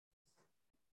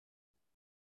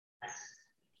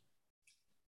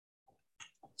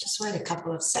Just wait a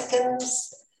couple of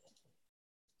seconds.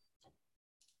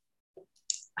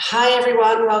 Hi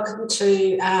everyone, welcome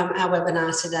to our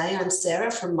webinar today. I'm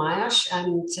Sarah from Myosh,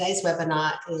 and today's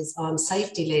webinar is on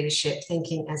safety leadership,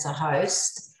 thinking as a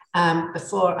host.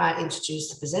 Before I introduce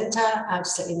the presenter, I'll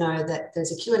just let you know that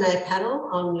there's a Q&A panel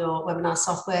on your webinar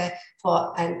software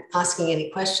for asking any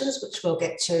questions, which we'll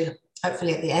get to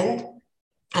hopefully at the end.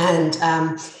 And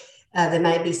there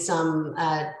may be some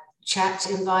chat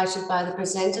invited by the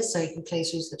presenter, so you can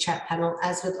please use the chat panel.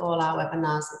 As with all our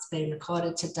webinars, it's being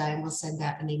recorded today, and we'll send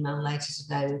out an email later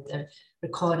today with the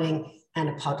recording and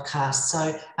a podcast.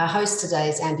 So our host today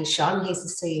is Andy Shone. He's the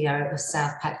CEO of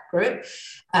Southpac Group,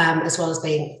 as well as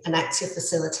being an active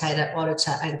facilitator,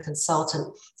 auditor and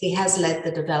consultant. He has led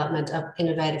the development of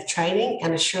innovative training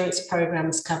and assurance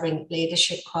programs covering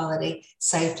leadership, quality,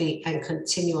 safety and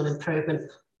continual improvement,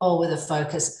 all with a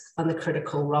focus on the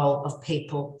critical role of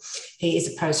people. He is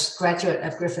a postgraduate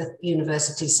of Griffith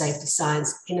University Safety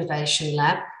Science Innovation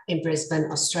Lab in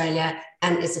Brisbane, Australia,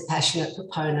 and is a passionate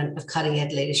proponent of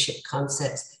cutting-edge leadership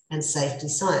concepts and safety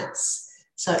science.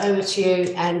 So over to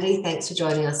you, Andy. Thanks for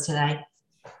joining us today.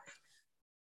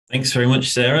 Thanks very much,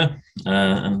 Sarah.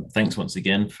 And thanks once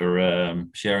again for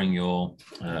sharing your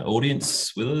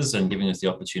audience with us and giving us the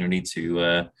opportunity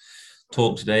to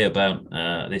talk today about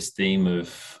this theme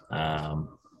of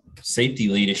safety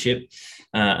leadership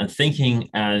and thinking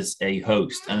as a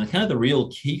host. And kind of the real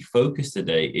key focus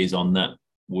today is on that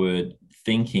word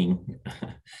thinking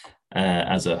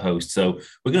as a host. So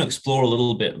we're going to explore a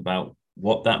little bit about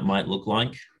what that might look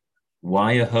like,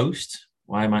 why a host,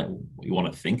 why might you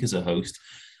want to think as a host,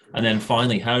 and then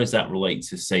finally, how does that relate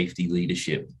to safety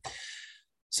leadership?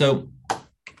 So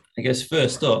I guess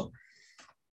first up,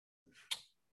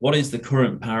 what is the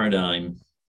current paradigm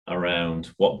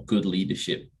around what good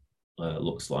leadership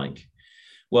looks like?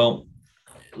 Well,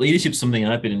 leadership is something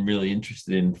I've been really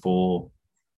interested in for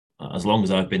as long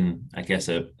as I've been, I guess,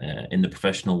 in the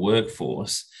professional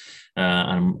workforce.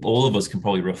 And all of us can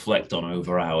probably reflect on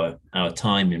over our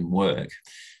time in work.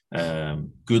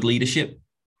 Good leadership,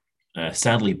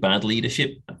 sadly, bad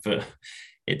leadership.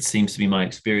 It seems to be my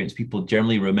experience. People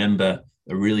generally remember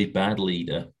a really bad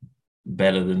leader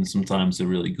better than sometimes a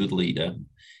really good leader.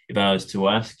 If I was to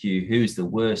ask you who's the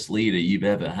worst leader you've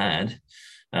ever had,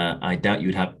 I doubt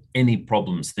you'd have any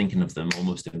problems thinking of them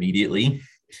almost immediately.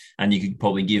 And you could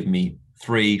probably give me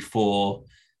 3, 4,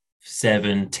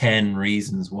 7, 10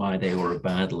 reasons why they were a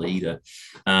bad leader.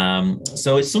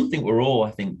 So it's something we're all,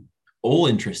 I think, all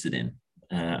interested in.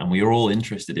 And we are all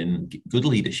interested in good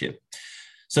leadership.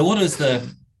 So what is the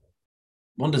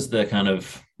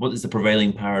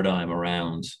prevailing paradigm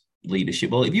around leadership?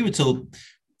 Well, if you were to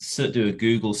do a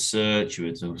Google search, you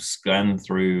were to scan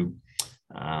through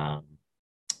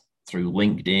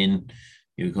LinkedIn,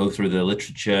 you go through the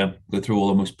literature, go through all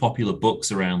the most popular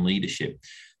books around leadership,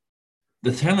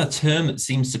 the kind of term that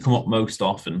seems to come up most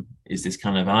often is this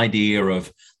kind of idea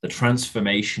of the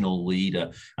transformational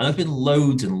leader. And there's been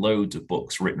loads and loads of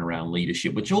books written around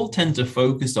leadership, which all tend to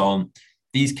focus on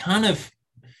these kind of,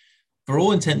 for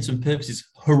all intents and purposes,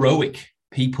 heroic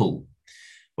people,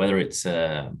 whether it's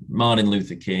Martin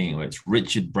Luther King, or it's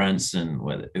Richard Branson,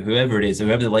 whoever it is,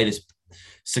 whoever the latest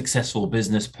successful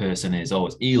business person is, or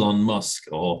it's Elon Musk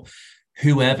or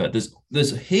whoever.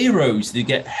 There's heroes that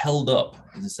get held up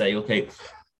and say, okay,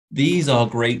 these are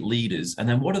great leaders. And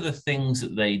then what are the things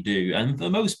that they do? And for the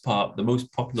most part, the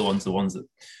most popular ones, the ones that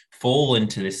fall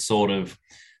into this sort of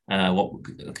what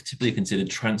are typically considered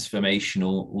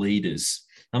transformational leaders.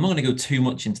 I'm not going to go too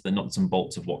much into the nuts and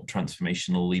bolts of what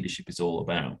transformational leadership is all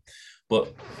about,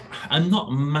 but I'm not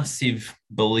a massive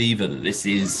believer that this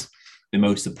is the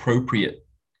most appropriate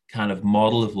kind of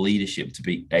model of leadership to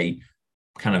be a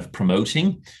kind of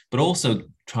promoting, but also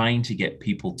trying to get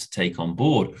people to take on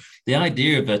board. The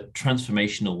idea of a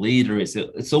transformational leader is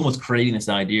that it's almost creating this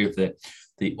idea of the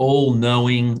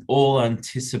all-knowing,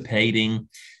 all-anticipating,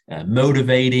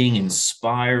 motivating,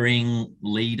 inspiring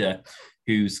leader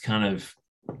who's kind of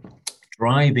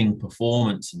driving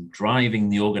performance and driving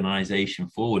the organization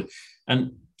forward.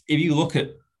 And if you look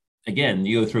at, again,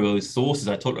 you go through those sources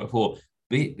I talked about before,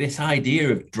 this idea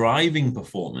of driving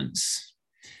performance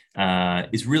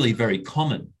is really very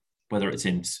common, whether it's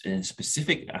in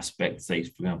specific aspects, say,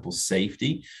 for example,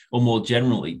 safety, or more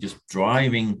generally, just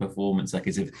driving performance, like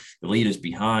as if the leader's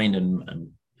behind and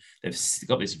they've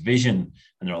got this vision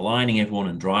and they're aligning everyone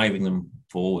and driving them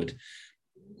forward.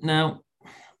 Now,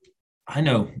 I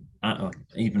know,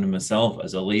 even myself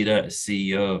as a leader, a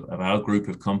CEO of our group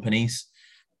of companies,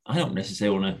 I don't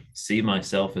necessarily want to see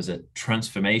myself as a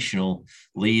transformational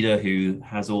leader who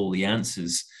has all the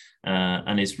answers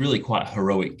and is really quite a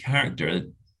heroic character.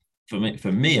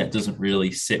 for me, it doesn't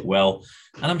really sit well.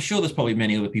 And I'm sure there's probably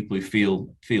many other people who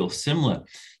feel similar.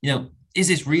 Is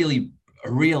this really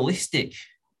a realistic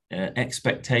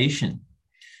expectation?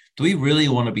 Do we really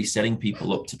want to be setting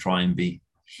people up to try and be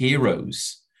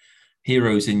heroes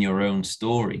in your own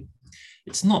story?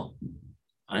 It's not,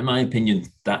 in my opinion,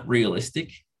 that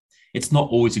realistic. It's not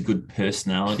always a good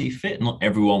personality fit. Not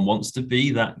everyone wants to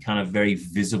be that kind of very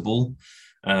visible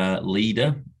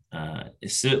leader.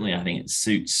 Certainly, I think it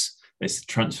suits this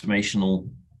transformational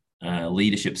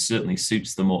leadership, certainly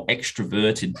suits the more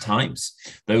extroverted types,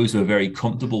 those who are very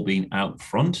comfortable being out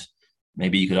front.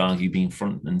 Maybe you could argue being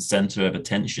front and center of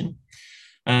attention.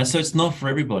 So it's not for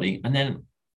everybody. And then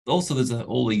also there's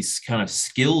all these kind of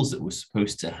skills that we're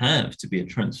supposed to have to be a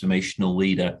transformational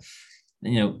leader.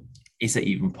 Is it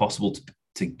even possible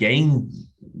to gain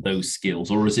those skills,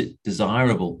 or is it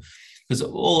desirable? Because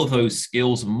all of those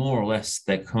skills are more or less,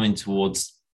 they're coming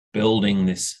towards building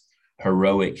this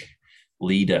heroic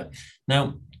leader.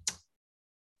 Now,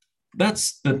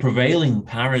 that's the prevailing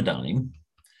paradigm,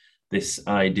 this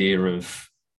idea of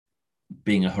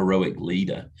being a heroic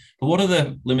leader. But what are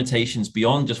the limitations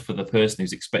beyond just for the person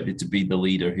who's expected to be the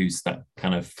leader, who's that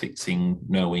kind of fixing,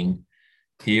 knowing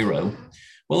hero?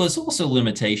 Well, there's also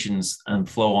limitations and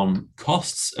flow-on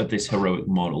costs of this heroic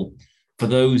model for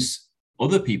those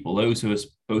other people, those who are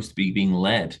supposed to be being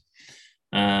led.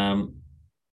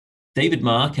 David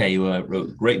Marquet, who wrote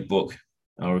a great book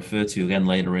I'll refer to again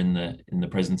later in the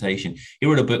presentation, he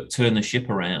wrote a book, Turn the Ship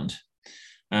Around.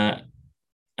 And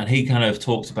he kind of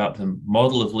talks about the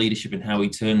model of leadership and how he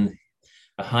turned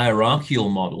a hierarchical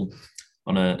model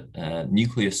on a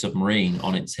nuclear submarine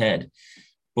on its head.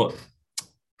 But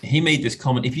he made this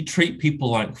comment: if you treat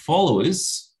people like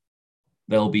followers,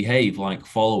 they'll behave like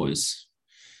followers.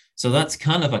 So that's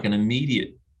kind of like an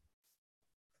immediate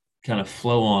kind of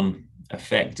flow-on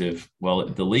effect of, well,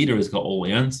 the leader has got all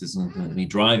the answers and going to be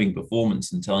driving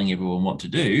performance and telling everyone what to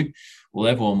do. Well,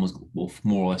 everyone will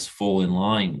more or less fall in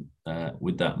line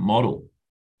with that model.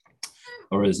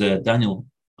 Or as Daniel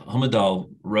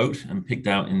Hamadal wrote and picked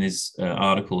out in this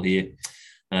article here,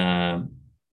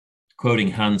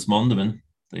 quoting Hans Monderman,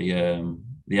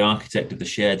 the architect of the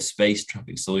shared space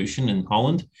traffic solution in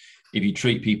Holland: if you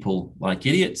treat people like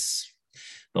idiots,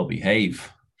 they'll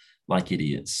behave like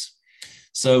idiots.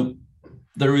 So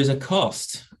there is a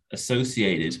cost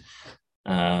associated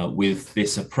with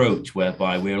this approach,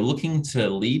 whereby we're looking to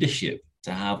leadership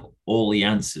to have all the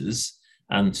answers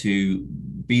and to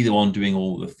be the one doing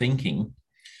all the thinking.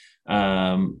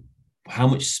 How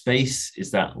much space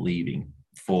is that leaving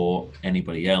for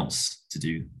anybody else to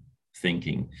do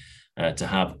thinking, to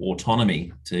have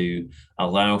autonomy, to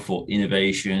allow for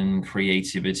innovation,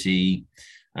 creativity,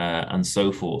 and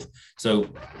so forth? So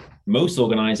most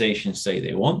organizations say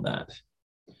they want that,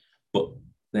 but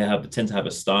they tend to have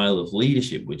a style of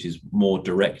leadership which is more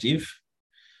directive.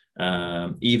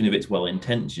 Even if it's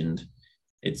well-intentioned,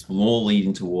 it's more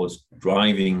leading towards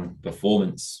driving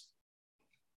performance.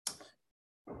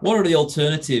 What are the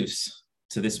alternatives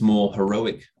to this more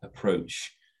heroic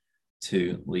approach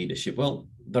to leadership? Well,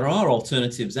 there are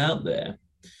alternatives out there.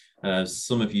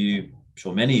 Some of you, I'm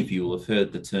sure many of you will have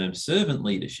heard the term servant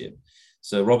leadership.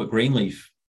 So Robert Greenleaf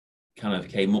kind of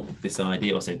came up with this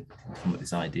idea. I said, come up with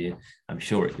this idea. I'm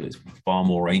sure it was far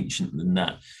more ancient than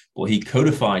that. But he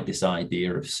codified this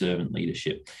idea of servant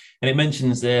leadership. And it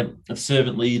mentions there, a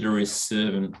servant leader is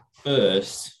servant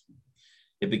first.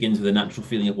 It begins with a natural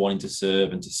feeling of wanting to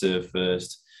serve and to serve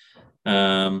first,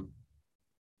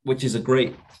 which is a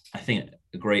great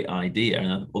idea.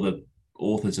 And other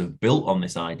authors have built on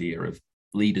this idea of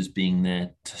leaders being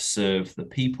there to serve the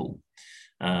people.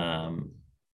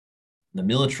 The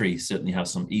military certainly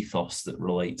has some ethos that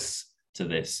relates to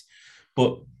this.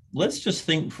 But let's just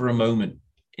think for a moment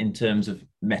in terms of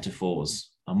metaphors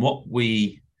and what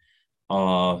we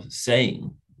are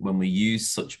saying when we use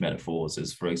such metaphors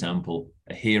as, for example,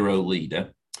 a hero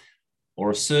leader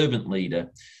or a servant leader.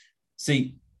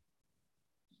 See,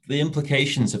 the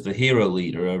implications of the hero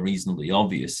leader are reasonably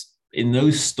obvious. In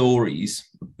those stories,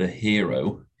 the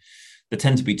hero, there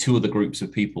tend to be two other groups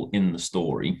of people in the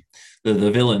story.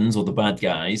 The villains or the bad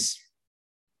guys,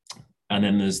 and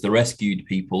then there's the rescued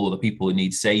people or the people who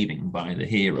need saving by the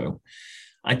hero.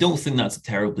 I don't think that's a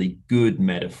terribly good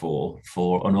metaphor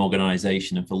for an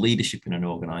organization and for leadership in an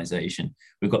organization.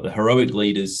 We've got the heroic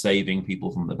leaders saving people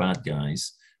from the bad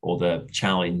guys or the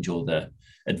challenge or the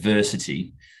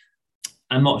adversity.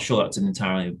 I'm not sure that's an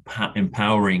entirely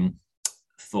empowering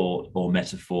thought or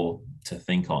metaphor to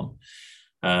think on.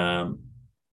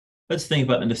 Let's think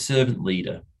about the servant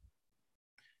leader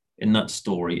in that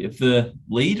story. If the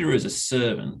leader is a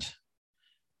servant,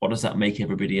 what does that make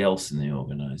everybody else in the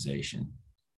organization?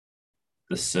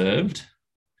 The served,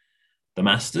 the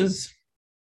masters?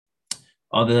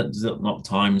 Are there not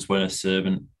times when a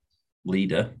servant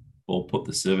leader, or put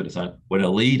the servant aside, when a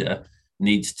leader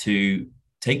needs to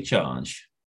take charge,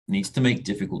 needs to make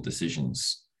difficult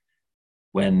decisions,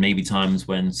 when maybe times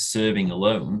when serving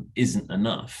alone isn't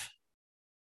enough?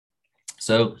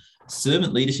 So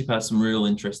servant leadership has some real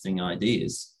interesting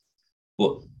ideas,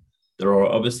 but there are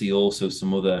obviously also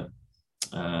some other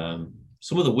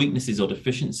weaknesses or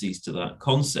deficiencies to that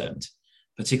concept,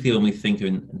 particularly when we think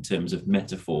in terms of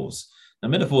metaphors. Now,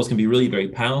 metaphors can be really very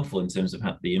powerful in terms of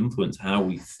how they influence how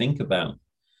we think about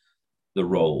the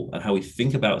role and how we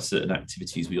think about certain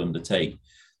activities we undertake.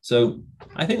 So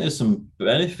I think there's some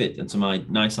benefit and some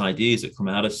nice ideas that come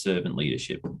out of servant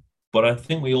leadership, but I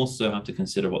think we also have to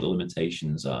consider what the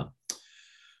limitations are.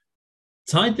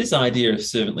 Tied this idea of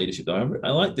servant leadership, though, I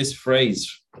like this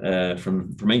phrase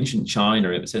from ancient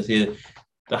China. It says here,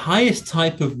 the highest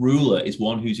type of ruler is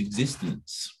one whose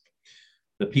existence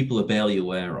the people are barely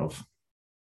aware of.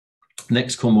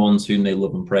 Next come ones whom they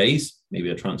love and praise,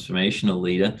 maybe a transformational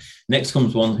leader. Next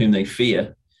comes one whom they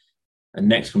fear, and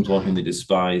next comes one whom they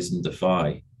despise and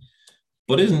defy.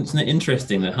 But isn't it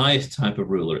interesting? The highest type of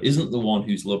ruler isn't the one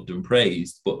who's loved and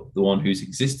praised, but the one whose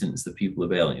existence the people are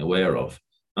barely aware of,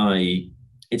 i.e.,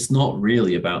 it's not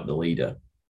really about the leader.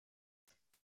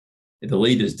 If the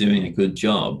leader's doing a good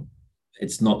job,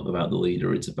 it's not about the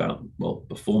leader. It's about, well,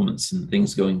 performance and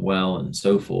things going well and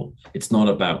so forth. It's not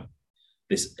about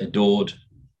this adored,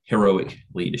 heroic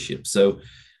leadership. So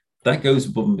that goes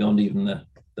above and beyond even the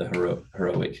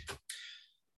heroic.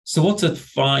 So what's a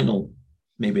final,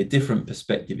 maybe a different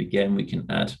perspective again we can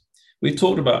add? We've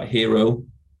talked about hero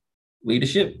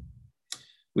leadership.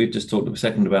 We've just talked a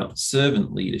second about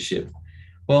servant leadership.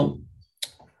 Well,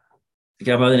 a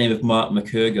guy by the name of Mark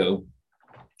McCurgo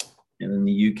in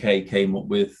the UK came up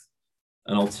with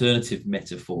an alternative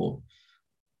metaphor.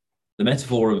 The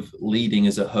metaphor of leading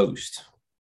as a host.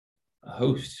 A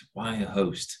host. Why a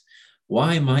host?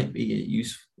 Why might it be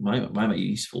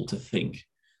useful to think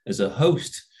as a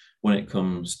host when it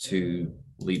comes to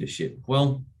leadership?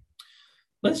 Well,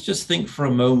 let's just think for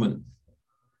a moment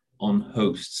on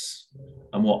hosts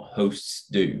and what hosts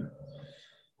do.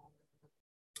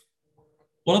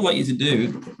 What I'd like you to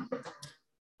do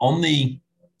on the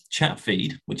chat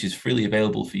feed, which is freely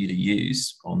available for you to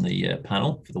use on the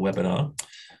panel for the webinar,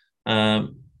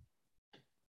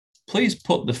 please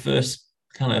put the first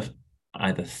kind of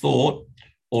either thought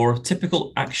or a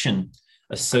typical action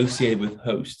associated with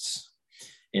hosts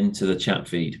into the chat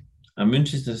feed. I'm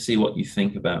interested to see what you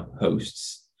think about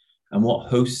hosts and what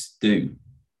hosts do.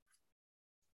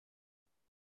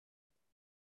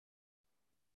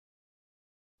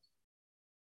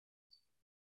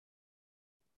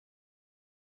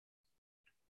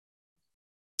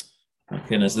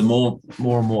 Okay, and as the more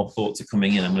and more thoughts are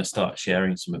coming in, I'm going to start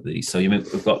sharing some of these. So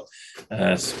we've got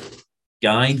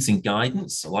guides and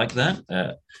guidance. I like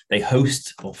that. They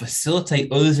host or facilitate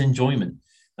others' enjoyment.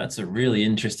 That's a really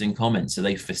interesting comment. So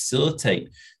they facilitate.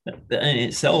 That in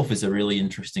itself is a really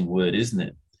interesting word, isn't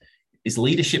it? Is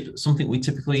leadership something we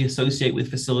typically associate with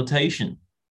facilitation?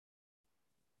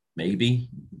 Maybe,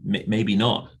 maybe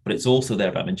not. But it's also there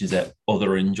about mentions that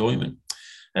other enjoyment.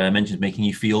 Mentions making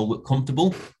you feel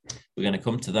comfortable. We're going to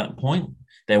come to that point.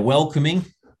 They're welcoming.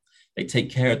 They take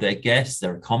care of their guests.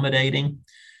 They're accommodating.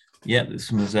 Yeah,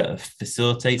 this one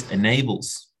facilitates,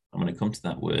 enables. I'm going to come to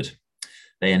that word.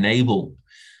 They enable.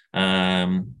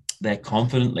 They're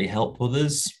confident. They help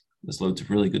others. There's loads of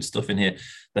really good stuff in here.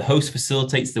 The host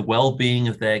facilitates the well-being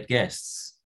of their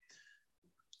guests.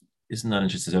 Isn't that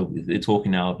interesting? So they're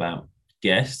talking now about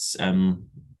guests.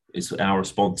 It's our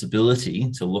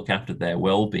responsibility to look after their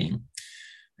well-being.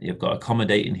 You've got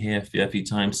accommodate in here a few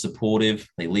times, supportive.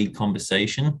 They lead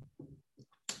conversation.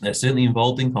 They're certainly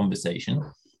involved in conversation,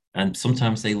 and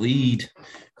sometimes they lead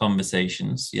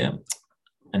conversations. Yeah,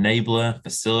 enabler,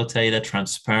 facilitator,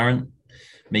 transparent,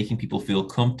 making people feel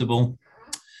comfortable.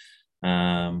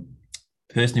 Person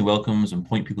who welcomes and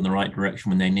point people in the right direction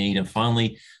when they need, and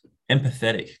finally,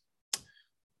 empathetic.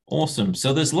 Awesome.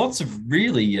 So there's lots of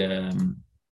really, and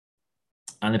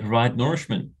they provide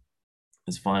nourishment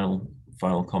as final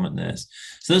comment there.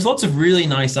 So there's lots of really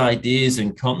nice ideas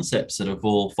and concepts that have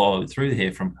all followed through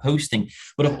here from hosting,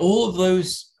 but of all of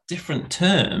those different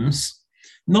terms,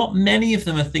 not many of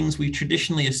them are things we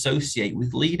traditionally associate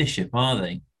with leadership, are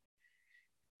they?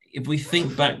 If we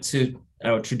think back to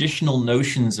our traditional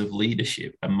notions of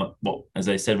leadership and what, as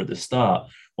I said at the start,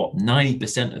 what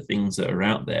 90% of things that are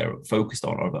out there are focused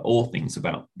on are all things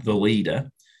about the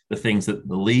leader, the things that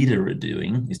the leader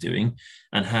is doing,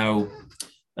 and how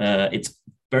It's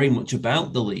very much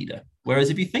about the leader. Whereas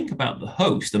if you think about the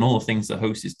host and all the things the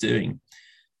host is doing,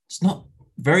 it's not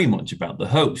very much about the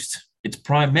host. It's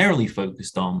primarily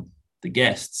focused on the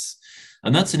guests.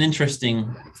 And that's an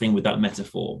interesting thing with that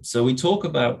metaphor. So we talk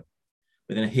about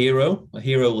within a hero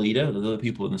leader, the other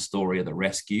people in the story are the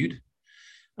rescued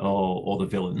or the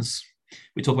villains.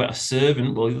 We talk about a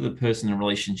servant, well, the person in a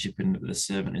relationship with the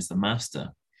servant is the master.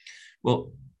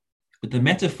 Well, with the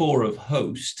metaphor of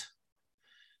host,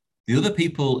 the other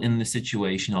people in the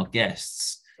situation are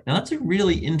guests. Now, that's a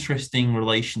really interesting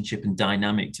relationship and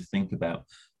dynamic to think about,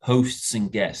 hosts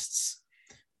and guests.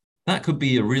 That could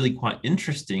be a really quite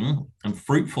interesting and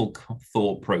fruitful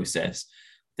thought process,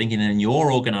 thinking in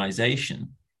your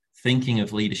organization, thinking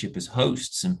of leadership as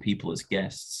hosts and people as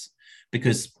guests,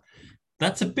 because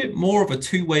that's a bit more of a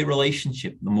two-way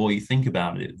relationship the more you think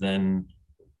about it than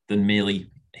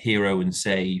merely hero and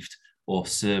saved or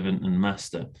servant and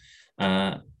master.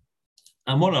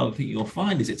 And what I think you'll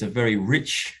find is it's a very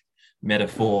rich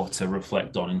metaphor to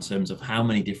reflect on in terms of how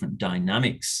many different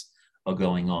dynamics are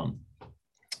going on.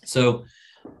 So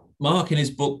Mark in his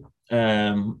book,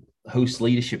 Host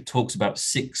Leadership, talks about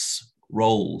 6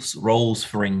 roles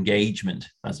for engagement,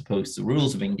 as opposed to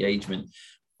rules of engagement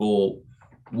for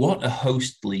what a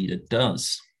host leader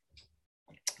does.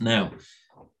 Now,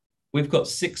 we've got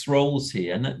 6 roles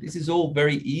here, and this is all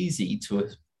very easy to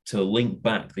link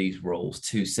back these roles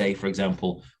to, say, for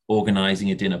example,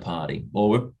 organizing a dinner party,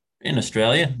 or in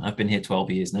Australia, I've been here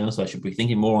 12 years now, so I should be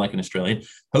thinking more like an Australian,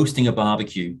 hosting a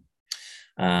barbecue.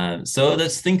 So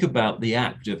let's think about the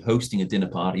act of hosting a dinner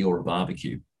party or a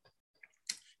barbecue.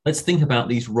 Let's think about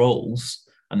these roles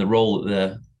and the role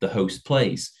that the host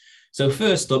plays. So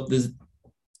first up, there's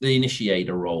the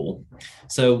initiator role.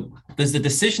 So there's the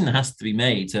decision that has to be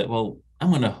made to, well,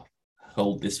 I'm going to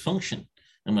hold this function.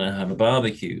 I'm going to have a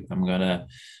barbecue. I'm going to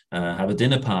have a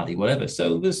dinner party, whatever.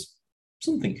 So there's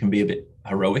something can be a bit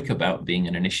heroic about being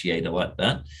an initiator like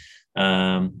that.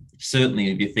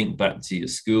 Certainly, if you think back to your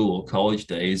school or college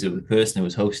days, the person who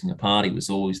was hosting a party was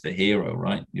always the hero,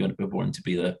 right? You wanted to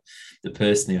be the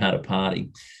person who had a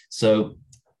party. So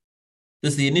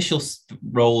there's the initial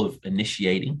role of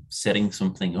initiating, setting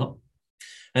something up.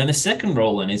 And the second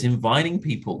role then is inviting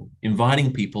people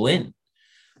in.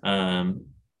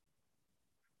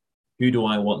 Who do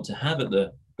I want to have at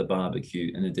the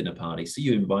barbecue and the dinner party? So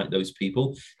you invite those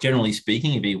people. Generally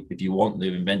speaking, if you want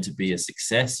the event to be a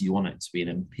success, you want it to be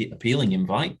an appealing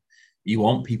invite. You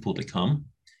want people to come.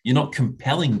 You're not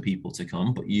compelling people to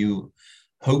come, but you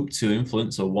hope to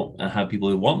influence or have people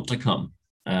who want to come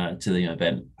to the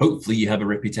event. Hopefully you have a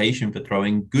reputation for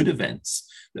throwing good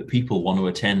events that people want to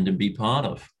attend and be part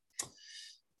of.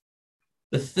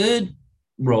 The third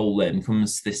role then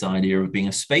comes this idea of being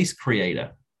a space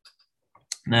creator.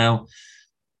 Now,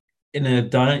 in a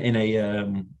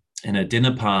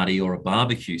dinner party or a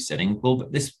barbecue setting, well,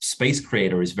 this space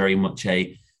creator is very much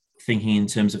thinking in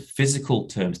terms of physical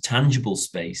terms, tangible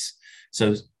space.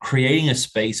 So creating a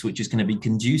space which is going to be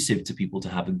conducive to people to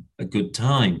have a good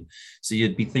time. So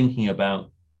you'd be thinking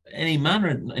about any manner,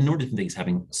 in order to things,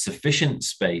 having sufficient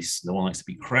space. No one likes to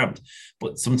be cramped,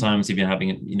 but sometimes if you're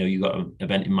having, you've got an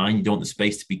event in mind, you don't want the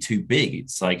space to be too big.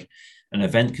 It's like an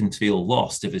event can feel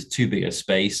lost if there's too big a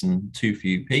space and too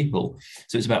few people.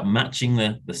 So it's about matching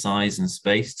the size and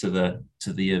space to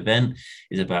the event.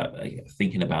 It's about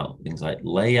thinking about things like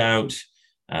layout,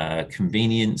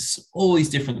 convenience, all these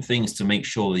different things to make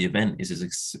sure the event is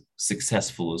as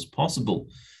successful as possible.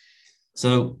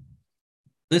 So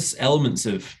there's elements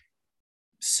of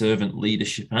servant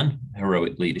leadership and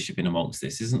heroic leadership in amongst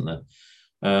this, isn't there?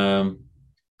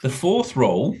 The fourth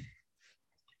role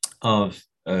of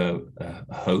a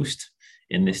host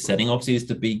in this setting obviously is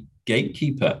to be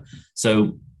gatekeeper.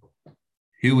 So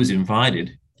who was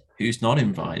invited, who's not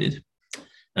invited,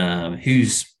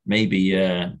 who's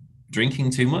maybe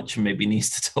drinking too much and maybe needs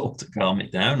to talk to calm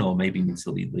it down, or maybe needs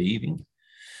to be leaving.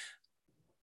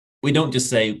 We don't just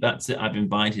say, that's it, I've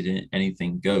invited and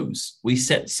anything goes. We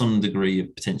set some degree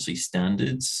of potentially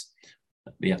standards.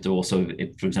 We have to also,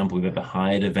 if, for example, we've ever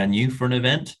hired a venue for an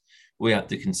event, we have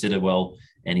to consider, well,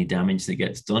 any damage that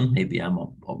gets done, maybe I'm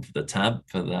up for the tab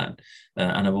for that.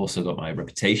 And I've also got my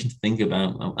reputation to think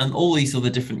about, and all these other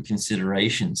different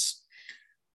considerations.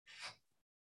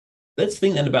 Let's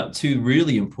think then about 2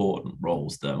 really important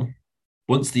roles, though.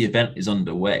 Once the event is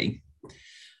underway,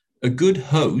 a good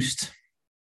host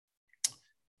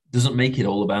doesn't make it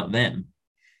all about them.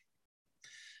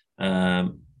 A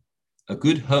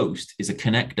good host is a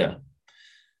connector.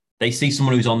 They see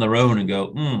someone who's on their own and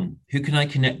go, who can I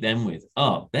connect them with?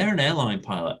 Oh, they're an airline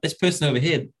pilot. This person over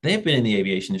here, they've been in the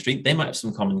aviation industry. They might have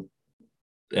some common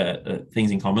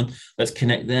things in common. Let's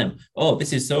connect them. Oh,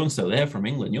 this is so and so. They're from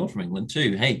England. You're from England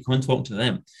too. Hey, come and talk to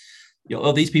them.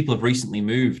 Oh, these people have recently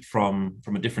moved from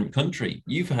a different country.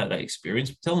 You've had that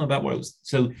experience. Tell them about what it was.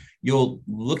 So you're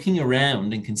looking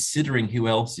around and considering who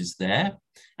else is there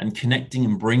and connecting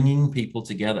and bringing people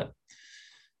together.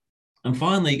 And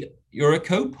finally, you're a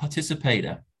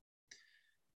co-participator.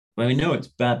 Well, we know it's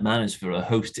bad manners for a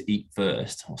host to eat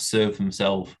first or serve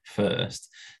themselves first.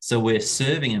 So we're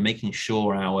serving and making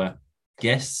sure our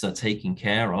guests are taken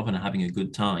care of and are having a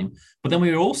good time. But then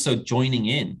we're also joining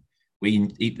in.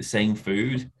 We eat the same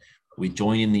food. We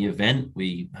join in the event.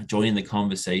 We join in the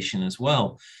conversation as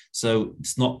well. So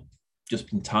it's not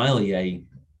just entirely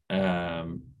a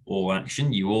all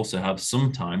action. You also have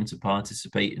some time to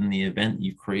participate in the event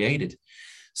you've created.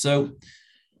 So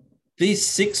these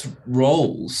 6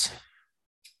 roles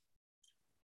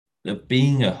of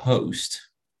being a host,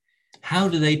 how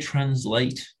do they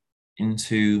translate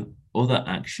into other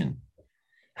action?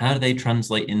 How do they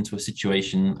translate into a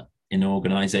situation in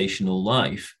organizational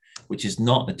life, which is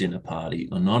not a dinner party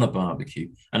or not a barbecue,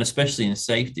 and especially in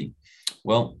safety?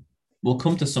 Well, we'll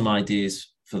come to some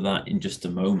ideas for that in just a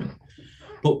moment.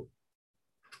 But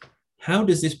how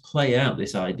does this play out,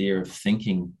 this idea of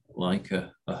thinking like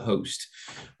a host?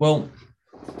 Well,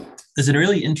 there's a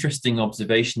really interesting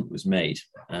observation that was made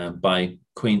by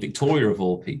Queen Victoria, of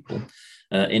all people,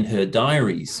 in her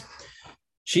diaries.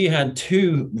 She had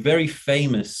 2 very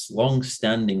famous,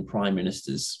 long-standing prime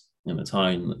ministers in the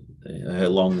time, her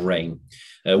long reign,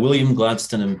 William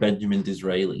Gladstone and Benjamin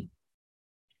Disraeli.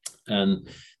 And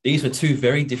these were 2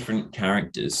 very different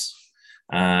characters.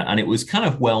 And it was kind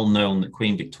of well known that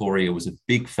Queen Victoria was a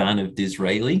big fan of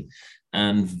Disraeli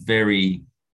and very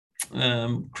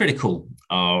critical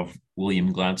of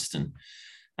William Gladstone.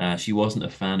 She wasn't a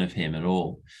fan of him at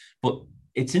all. But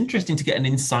it's interesting to get an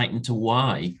insight into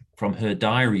why from her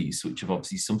diaries, which have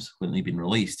obviously subsequently been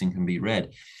released and can be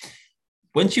read.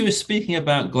 When she was speaking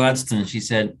about Gladstone, she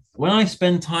said, "When I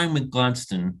spend time with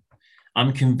Gladstone,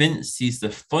 I'm convinced he's the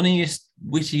funniest,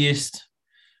 wittiest,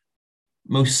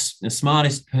 the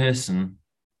smartest person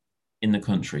in the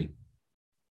country.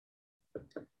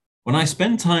 When I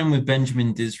spend time with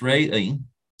Benjamin Disraeli,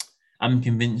 I'm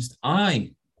convinced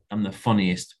I am the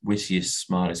funniest, wittiest,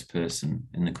 smartest person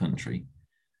in the country."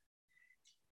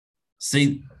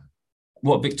 See,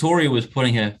 what Victoria was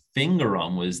putting her finger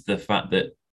on was the fact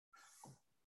that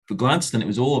for Gladstone, it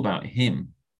was all about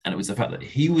him. And it was the fact that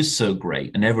he was so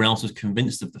great and everyone else was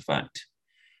convinced of the fact.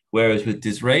 Whereas with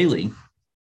Disraeli,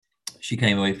 she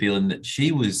came away feeling that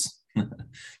she was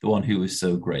the one who was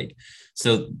so great.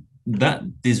 So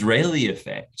that Disraeli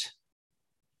effect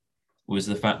was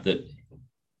the fact that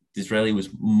Disraeli was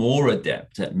more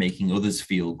adept at making others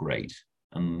feel great.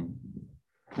 And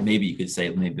maybe you could say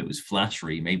maybe it was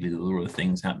flattery, maybe there were other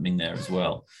things happening there as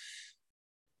well.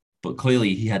 But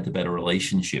clearly he had the better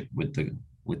relationship with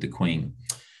the Queen.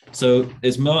 So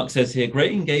as Mark says here,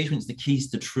 great engagement is the keys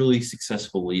to truly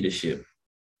successful leadership.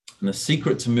 And the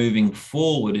secret to moving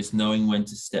forward is knowing when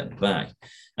to step back.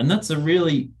 And that's a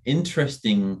really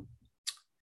interesting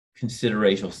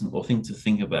consideration or thing to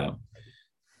think about.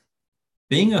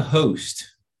 Being a host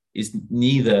is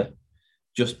neither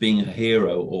just being a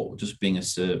hero or just being a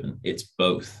servant. It's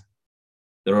both.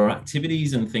 There are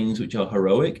activities and things which are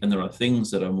heroic, and there are things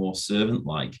that are more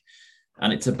servant-like.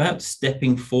 And it's about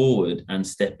stepping forward and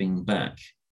stepping back.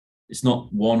 It's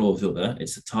not one or the other.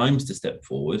 It's the times to step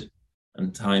forward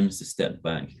and times to step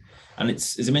back. And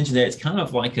it's, as I mentioned there, it's kind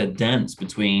of like a dance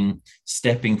between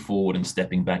stepping forward and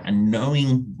stepping back, and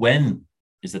knowing when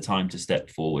is the time to step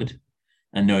forward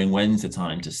and knowing when's the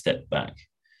time to step back.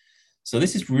 So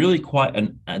this is really quite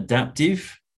an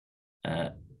adaptive,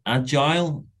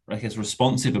 agile, I guess,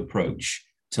 responsive approach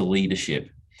to leadership.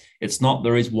 It's not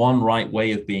there is one right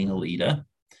way of being a leader.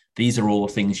 These are all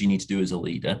the things you need to do as a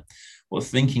leader. We're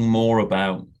thinking more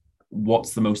about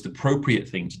what's the most appropriate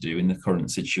thing to do in the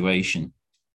current situation.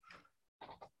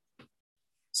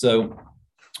 So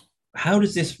how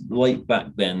does this relate back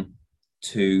then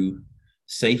to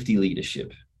safety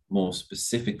leadership, more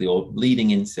specifically, or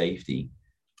leading in safety?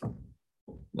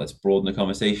 Let's broaden the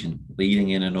conversation, leading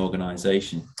in an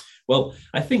organization. Well,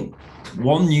 I think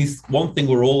one thing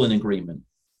we're all in agreement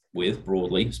with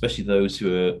broadly, especially those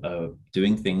who are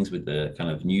doing things with the kind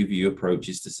of new view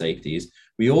approaches to safety, is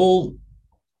we all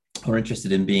are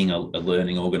interested in being a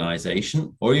learning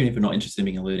organization, or even if we're not interested in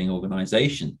being a learning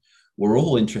organization, we're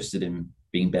all interested in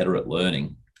being better at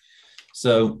learning.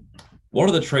 So what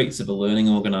are the traits of a learning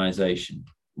organization?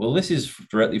 Well, this is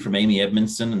directly from Amy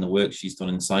Edmondson and the work she's done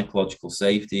in psychological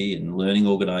safety and learning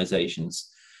organizations.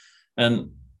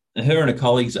 And her and her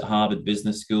colleagues at Harvard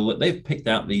Business School, they've picked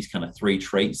out these kind of three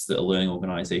traits that a learning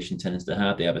organization tends to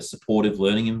have. They have a supportive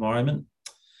learning environment,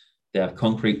 they have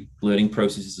concrete learning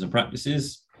processes and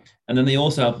practices, and then they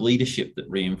also have leadership that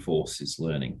reinforces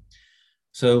learning.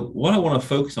 So what I want to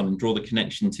focus on and draw the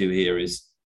connection to here is,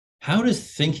 how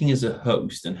does thinking as a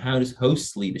host and how does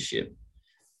host leadership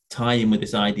tie in with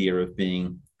this idea of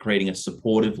creating a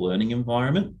supportive learning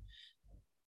environment,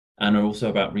 and are also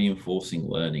about reinforcing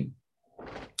learning?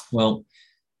 Well,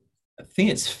 I think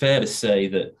it's fair to say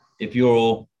that if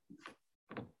you're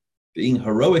being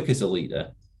heroic as a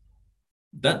leader,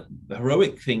 that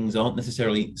heroic things aren't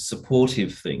necessarily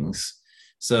supportive things.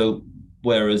 So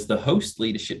whereas the host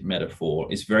leadership metaphor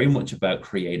is very much about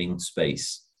creating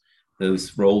space,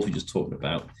 those roles we just talked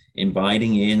about,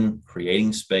 inviting in,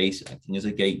 creating space, acting as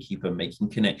a gatekeeper, making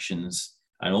connections,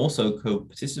 and also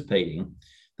co-participating,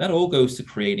 that all goes to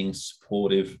creating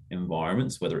supportive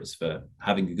environments, whether it's for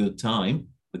having a good time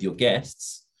with your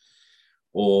guests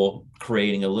or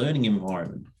creating a learning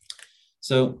environment.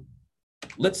 So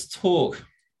let's talk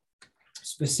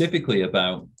specifically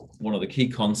about one of the key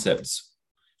concepts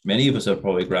many of us are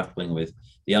probably grappling with,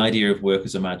 the idea of work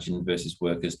as imagined versus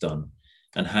work as done,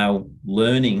 and how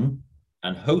learning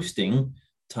and hosting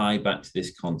tie back to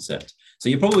this concept. So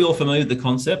you're probably all familiar with the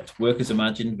concept, work as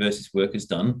imagined versus work as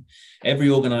done. Every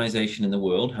organization in the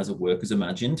world has a work as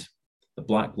imagined. The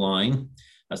black line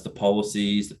has the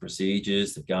policies, the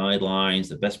procedures, the guidelines,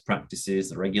 the best practices,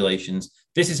 the regulations.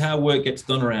 This is how work gets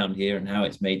done around here and how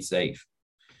it's made safe.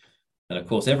 And of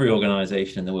course, every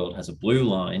organization in the world has a blue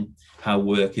line, how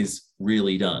work is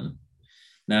really done.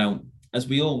 Now, as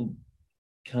we all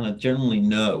kind of generally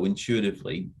know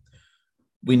intuitively,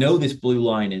 we know this blue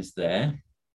line is there.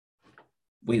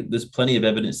 There's plenty of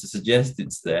evidence to suggest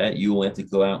it's there. You will have to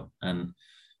go out and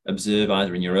observe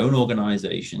either in your own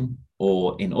organization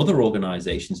or in other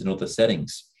organizations in other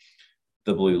settings,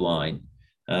 the blue line.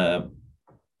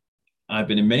 I've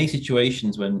been in many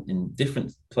situations when in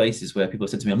different places where people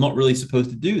have said to me, I'm not really supposed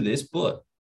to do this, but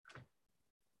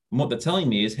what they're telling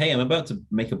me is, hey, I'm about to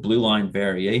make a blue line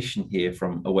variation here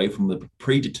away from the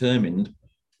predetermined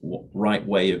right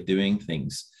way of doing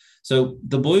things. So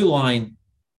the blue line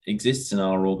exists in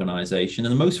our organization,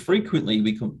 and most frequently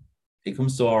it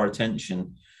comes to our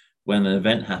attention when an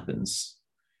event happens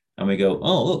and we go,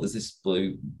 oh, look, there's this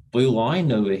blue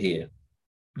line over here.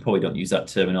 We probably don't use that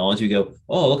terminology. We go,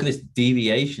 oh, look at this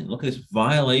deviation, look at this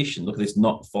violation, look at this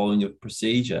not following of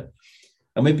procedure.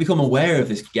 And we become aware of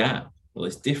this gap, or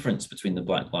this difference between the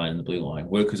black line and the blue line,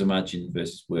 work as imagined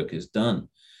versus work as done.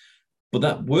 But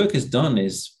that work as done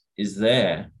is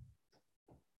there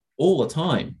all the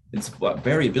time. It's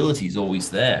variability is always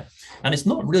there. And it's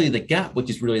not really the gap which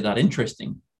is really that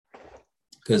interesting,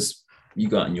 because you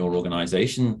go out in your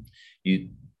organization, you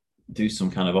do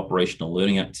some kind of operational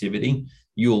learning activity,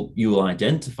 you'll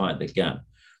identify the gap.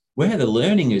 Where the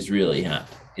learning is really at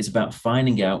is about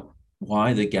finding out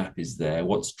why the gap is there,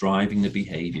 what's driving the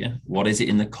behavior, what is it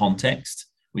in the context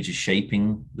which is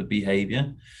shaping the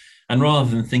behavior. And rather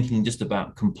than thinking just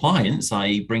about compliance,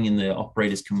 i.e. bringing the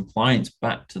operator's compliance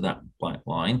back to that black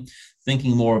line,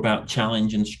 thinking more about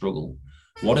challenge and struggle.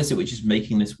 What is it which is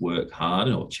making this work hard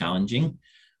or challenging?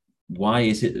 Why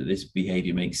is it that this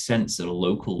behavior makes sense at a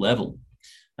local level?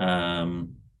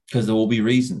 Because there will be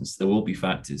reasons, there will be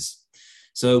factors.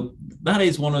 So that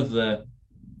is one of the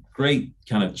great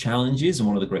kind of challenges and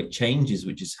one of the great changes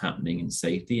which is happening in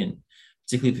safety, and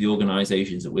particularly for the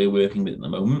organizations that we're working with at the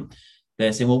moment.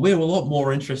 They're saying, well, we're a lot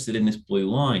more interested in this blue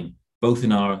line, both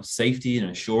in our safety and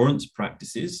assurance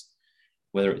practices,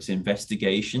 whether it's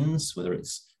investigations, whether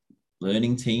it's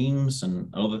learning teams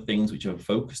and other things which are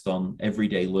focused on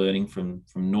everyday learning from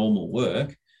normal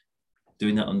work,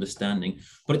 doing that understanding.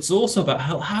 But it's also about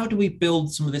how do we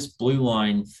build some of this blue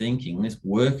line thinking, this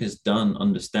work as done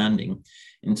understanding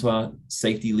into our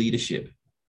safety leadership,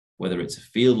 whether it's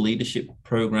field leadership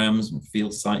programs and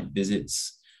field site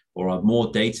visits, or our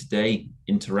more day-to-day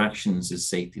interactions as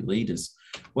safety leaders.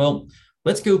 Well,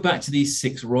 let's go back to these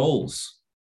 6 roles.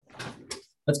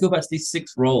 Let's go back to these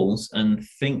 6 roles and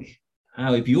think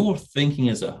how, if you're thinking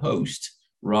as a host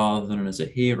rather than as a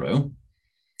hero,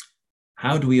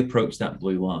 how do we approach that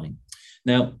blue line?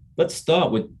 Now, let's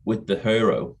start with the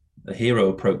hero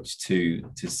approach to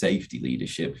safety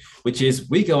leadership, which is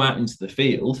we go out into the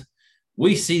field,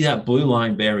 we see that blue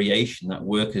line variation, that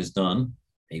work has done.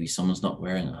 Maybe someone's not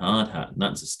wearing a hard hat, and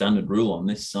that's a standard rule on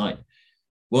this site.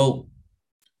 Well,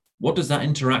 what does that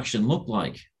interaction look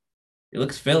like? It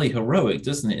looks fairly heroic,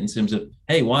 doesn't it? In terms of,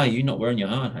 hey, why are you not wearing your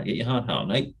hard hat? Get your hard hat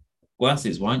on. Hey,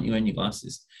 glasses, why aren't you wearing your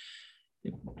glasses?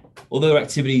 Other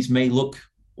activities may look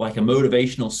like a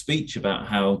motivational speech about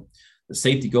how the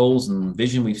safety goals and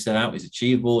vision we've set out is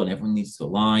achievable and everyone needs to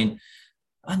align.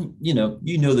 And you know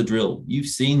the drill. You've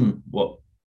seen what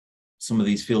some of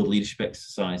these field leadership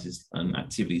exercises and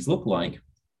activities look like,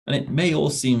 and it may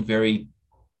all seem very,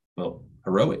 well,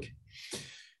 heroic.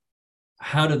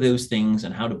 How do those things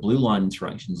and how do blue line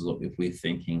interactions look if we're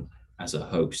thinking as a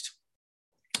host?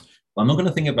 Well, I'm not going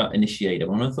to think about initiator.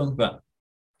 I'm going to think about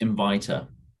inviter.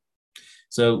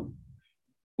 So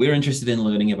we're interested in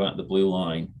learning about the blue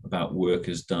line, about work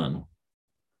as done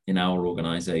in our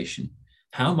organization.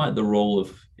 How might the role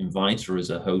of inviter as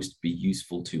a host be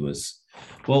useful to us?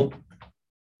 Well,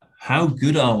 how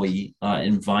good are we at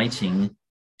inviting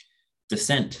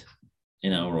dissent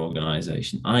in our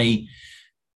organization? I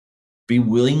be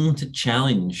willing to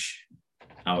challenge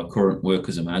our current work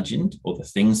as imagined, or the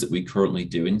things that we currently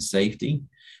do in safety.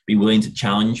 Be willing to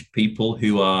challenge people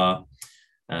who are,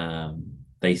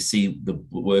 they see the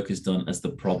work is done as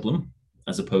the problem,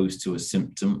 as opposed to a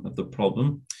symptom of the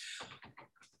problem.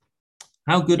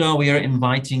 How good are we at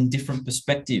inviting different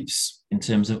perspectives in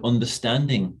terms of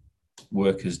understanding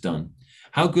work as done?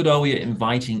 How good are we at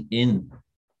inviting in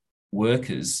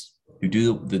workers who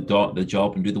do the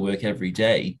job and do the work every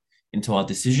day into our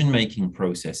decision-making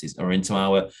processes, or into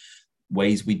our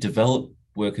ways we develop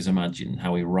work as imagined,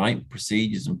 how we write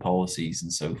procedures and policies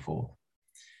and so forth?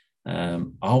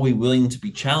 Are we willing to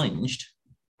be challenged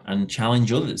and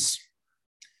challenge others?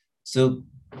 So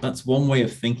that's one way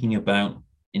of thinking about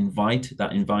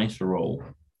that inviter role.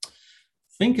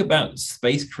 Think about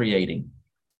space creating.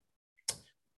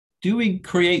 Do we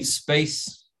create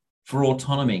space for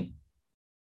autonomy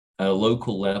at a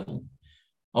local level?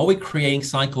 Are we creating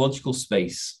psychological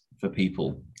space for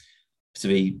people to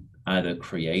be either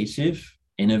creative,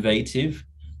 innovative,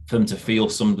 for them to feel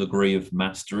some degree of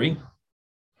mastery?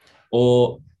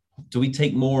 Or do we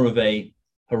take more of a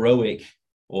heroic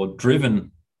or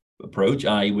driven approach,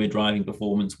 i.e. we're driving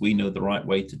performance, we know the right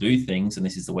way to do things, and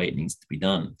this is the way it needs to be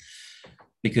done?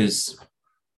 Because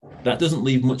that doesn't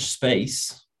leave much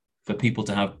space for people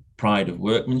to have pride of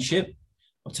workmanship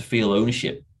or to feel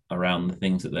ownership around the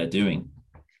things that they're doing.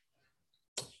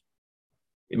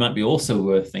 It might be also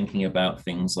worth thinking about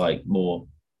things like more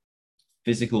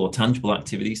physical or tangible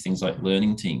activities, things like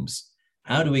learning teams.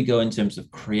 How do we go in terms of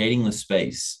creating the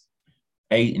space,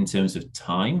 in terms of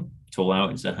time to allow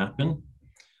it to happen,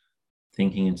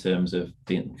 thinking in terms of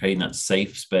creating that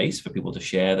safe space for people to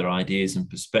share their ideas and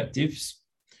perspectives,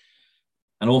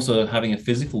 and also having a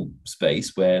physical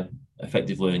space where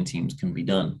effective learning teams can be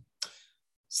done.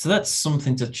 So that's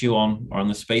something to chew on around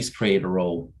the space creator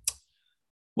role.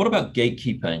 What about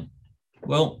gatekeeping?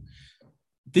 Well,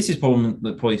 this is problem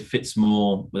that probably fits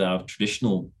more with our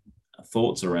traditional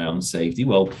thoughts around safety,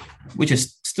 well, which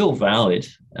is still valid.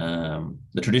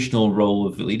 The traditional role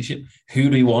of leadership, who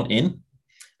do we want in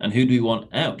and who do we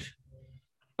want out?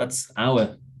 That's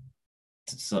our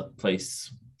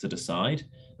place to decide.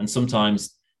 And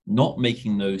sometimes not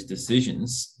making those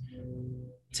decisions,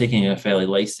 taking a fairly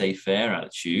laissez-faire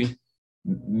attitude,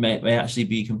 may actually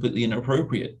be completely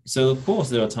inappropriate. So of course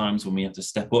there are times when we have to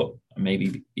step up and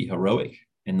maybe be heroic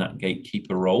in that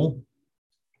gatekeeper role,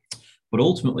 but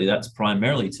ultimately that's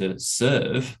primarily to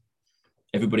serve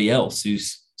everybody else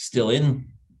who's still in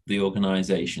the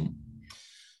organization.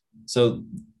 So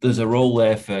there's a role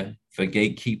there for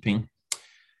gatekeeping.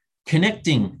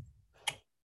 Connecting.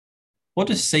 What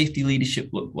does safety leadership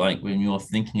look like when you're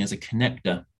thinking as a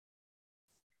connector?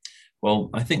 Well,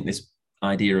 I think this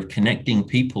idea of connecting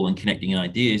people and connecting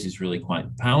ideas is really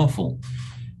quite powerful.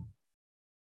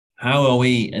 How are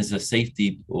we as a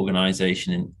safety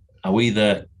organization? Are we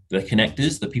the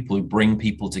connectors, the people who bring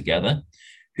people together,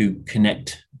 who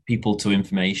connect people to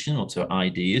information or to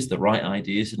ideas, the right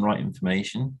ideas and right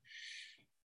information?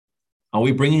 Are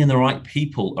we bringing in the right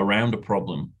people around a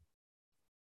problem?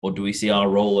 Or do we see our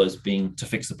role as being to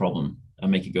fix the problem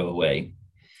and make it go away?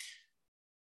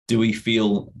 Do we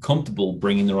feel comfortable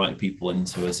bringing the right people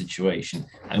into a situation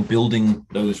and building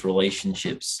those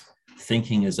relationships,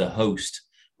 thinking as a host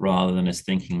rather than as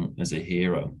thinking as a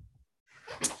hero?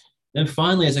 Then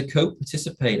finally, as a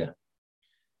co-participator,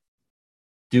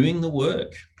 doing the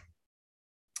work,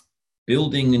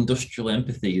 building industrial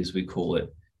empathy, as we call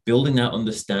it, building that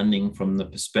understanding from the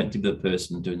perspective of the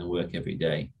person doing the work every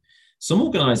day. Some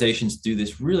organizations do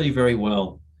this really very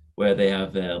well, where they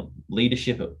have their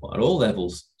leadership at all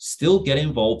levels still get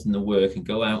involved in the work and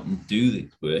go out and do the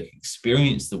work,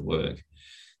 experience the work,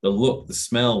 the look, the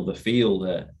smell, the feel,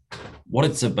 what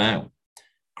it's about,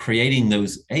 creating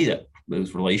those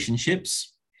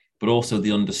relationships, but also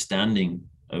the understanding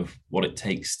of what it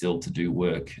takes still to do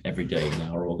work every day in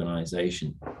our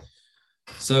organization.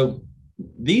 So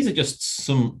these are just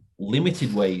some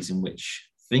limited ways in which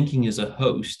thinking as a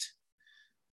host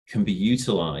can be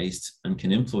utilized and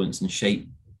can influence and shape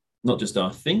not just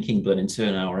our thinking, but in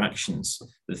turn our actions,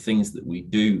 the things that we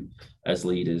do as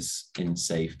leaders in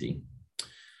safety.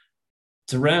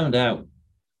 To round out,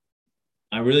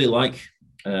 I really like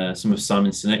some of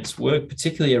Simon Sinek's work,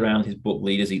 particularly around his book,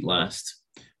 Leaders Eat Last,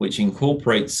 which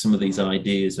incorporates some of these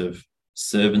ideas of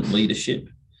servant leadership,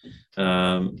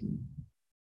 but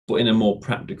in a more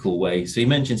practical way. So he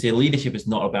mentions here, leadership is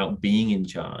not about being in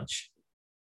charge.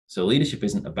 So leadership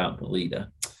isn't about the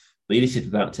leader. Leadership is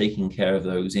about taking care of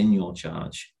those in your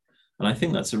charge. And I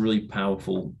think that's a really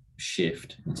powerful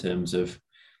shift in terms of,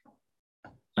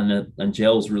 and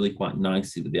gels really quite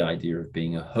nicely with the idea of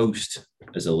being a host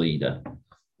as a leader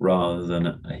rather than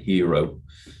a hero.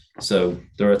 So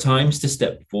there are times to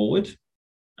step forward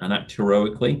and act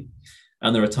heroically,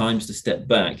 and there are times to step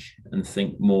back and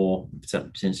think more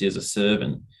potentially as a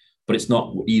servant, but it's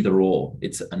not either or,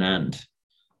 it's an and.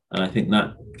 And I think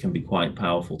that can be quite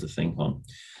powerful to think on.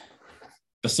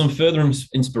 For some further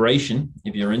inspiration,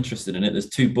 if you're interested in it, there's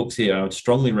 2 books here I would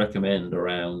strongly recommend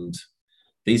around,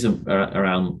 these are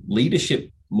around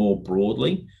leadership more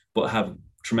broadly, but have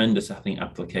tremendous, I think,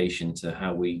 application to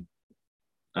how we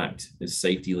act as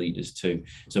safety leaders too.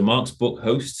 So Mark's book,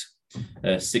 Host,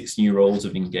 6 New Roles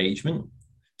of Engagement,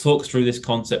 talks through this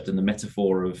concept and the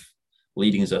metaphor of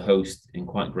leading as a host in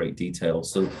quite great detail.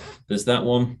 So there's that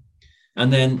one.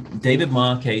 And then David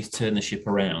Marquet's Turn the Ship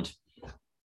Around.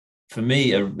 For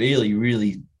me, a really,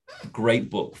 really great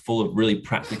book full of really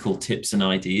practical tips and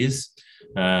ideas,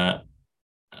 and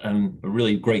a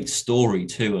really great story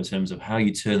too in terms of how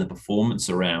you turn the performance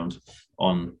around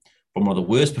from one of the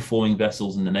worst performing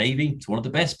vessels in the Navy to one of the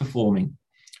best performing,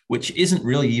 which isn't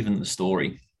really even the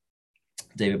story.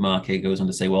 David Marquet goes on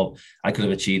to say, well, I could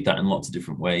have achieved that in lots of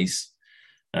different ways.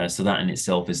 So that in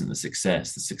itself isn't the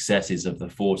success. The success is of the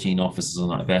 14 officers on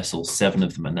that vessel, 7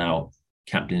 of them are now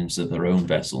captains of their own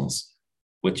vessels,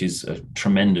 which is a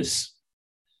tremendous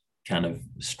kind of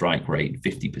strike rate.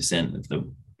 50% of the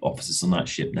officers on that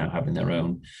ship now having their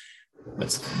own.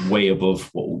 That's way above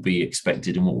what will be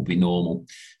expected and what will be normal.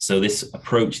 So this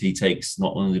approach that he takes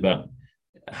not only about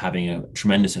having a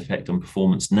tremendous effect on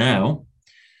performance now,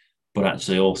 but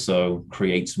actually also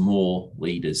creates more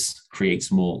leaders,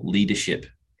 creates more leadership.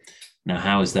 Now,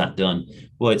 how is that done?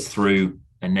 Well, it's through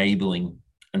enabling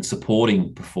and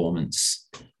supporting performance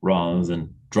rather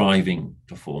than driving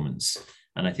performance.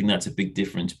 And I think that's a big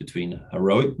difference between a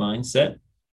heroic mindset,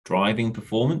 driving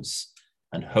performance,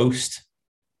 and host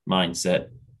mindset,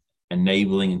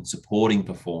 enabling and supporting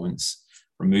performance,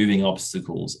 removing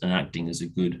obstacles, and acting as a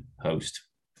good host.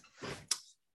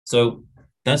 So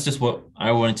that's just what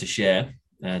I wanted to share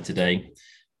today.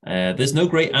 There's no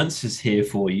great answers here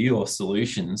for you or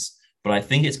solutions, but I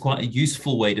think it's quite a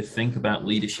useful way to think about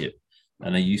leadership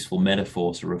and a useful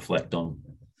metaphor to reflect on.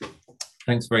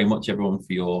 Thanks very much, everyone,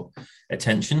 for your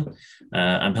attention.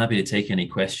 I'm happy to take any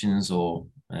questions or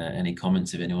any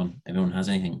comments if anyone has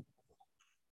anything.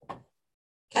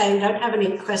 Okay, we don't have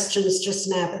any questions just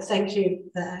now, but thank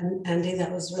you, Andy.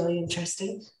 That was really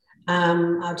interesting.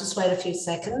 I'll just wait a few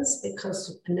seconds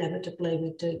because inevitably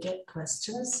we do get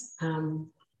questions.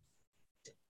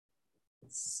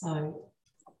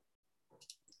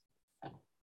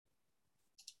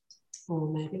 Or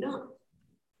maybe not.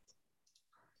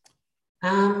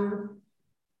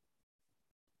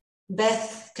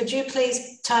 Beth, could you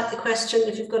please type the question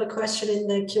if you've got a question in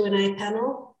the Q&A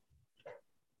panel?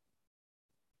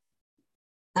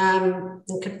 And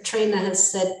Katrina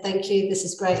has said, thank you, this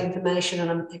is great information and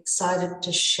I'm excited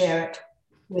to share it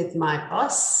with my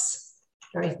boss.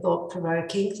 Very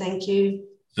thought-provoking, thank you.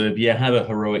 So if you have a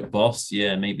heroic boss,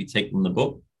 maybe take them the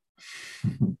book.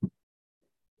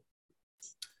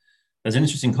 There's an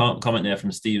interesting comment there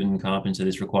from Stephen Carpenter.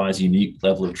 This requires a unique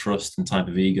level of trust and type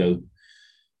of ego.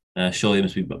 Surely it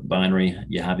must be binary.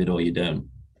 You have it or you don't.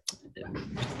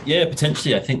 Yeah,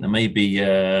 potentially. I think there may be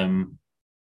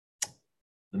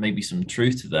some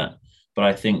truth to that. But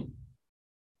I think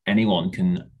anyone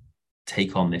can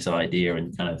take on this idea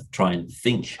and kind of try and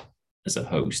think as a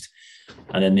host.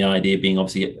 And then the idea being,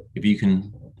 obviously, if you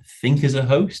can think as a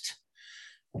host,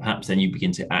 perhaps then you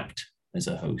begin to act as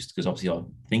a host, because obviously our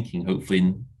thinking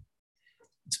hopefully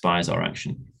inspires our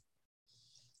action.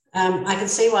 I can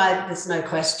see why there's no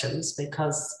questions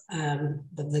because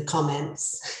the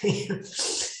comments.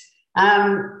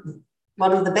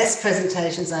 One of the best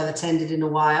presentations I've attended in a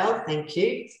while. Thank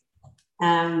you.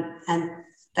 And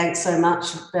thanks so much.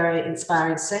 Very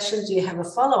inspiring session. Do you have a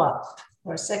follow-up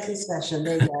or a second session?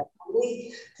 There you go.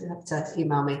 You have to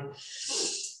email me.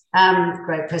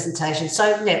 Great presentation.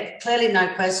 So, yeah, clearly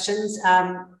no questions,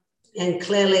 and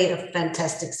clearly a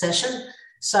fantastic session.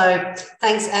 So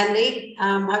thanks, Andy.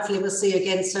 Hopefully we'll see you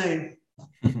again soon.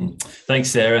 Thanks,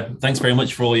 Sarah. Thanks very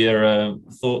much for all your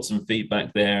thoughts and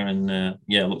feedback there. And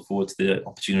yeah, look forward to the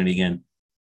opportunity again.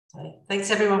 Okay.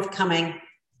 Thanks, everyone, for coming.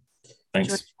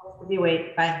 Thanks. Enjoy your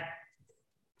week. Bye.